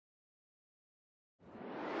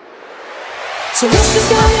So reach the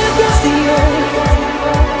sky against the earth.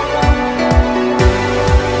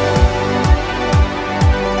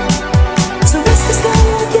 So reach the sky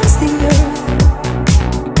against the earth.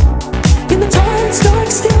 In the torrent's dark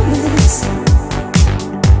stillness,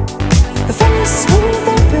 the forest's smooth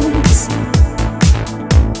opens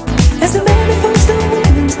as the man unfolds the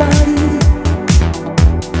woman's body.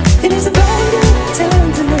 It is a bridal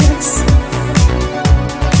tenderness,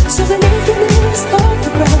 so the nakedness of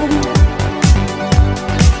the ground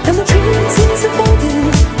and the trees is unfolded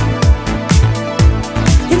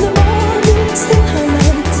in the morning still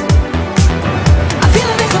highlight. I feel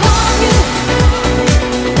like it's a longing,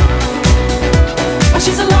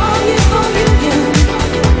 she's a longing for union,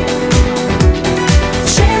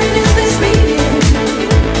 sharing in this meeting,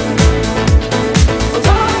 for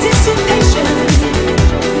participation.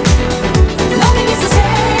 Longing is the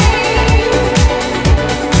same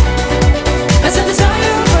as a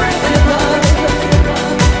desire for infinite love.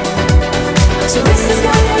 So it's the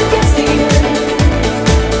sky against the earth.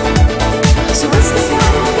 So it's the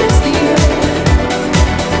sky against the earth.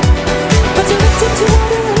 But directed toward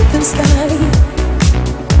the earth and sky,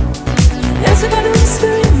 answered by the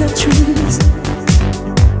whisper in the trees.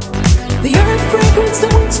 The earth fragrance, the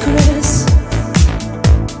wind's caress,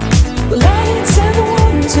 the lights and the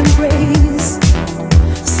waters embrace.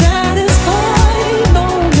 Satisfied, no,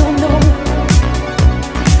 no, no,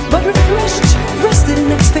 but refreshed, rested in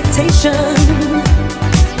expectation.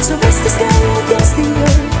 So rest the sky against the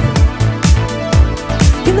earth.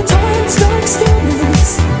 In the torrent's dark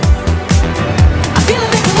stillness, I feel a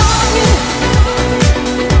little longing.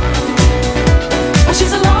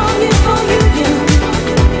 She's a longing for union,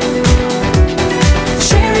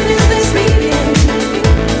 sharing in this meeting,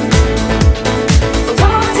 for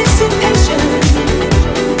participation.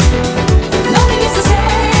 Longing is the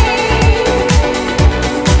same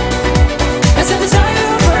as a desire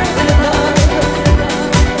for infinite love.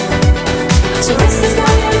 So it's the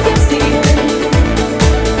sky against the earth.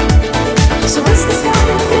 So it's the sky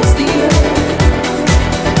against the earth.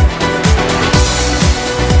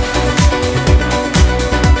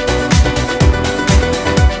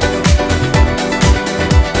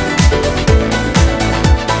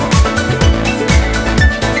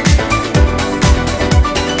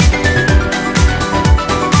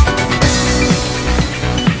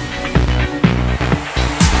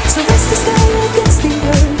 So it's the sky against the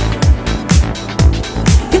earth.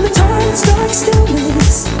 In the torrent's dark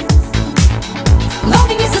stillness,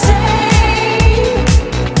 longing is the same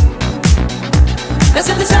as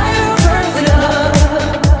a desire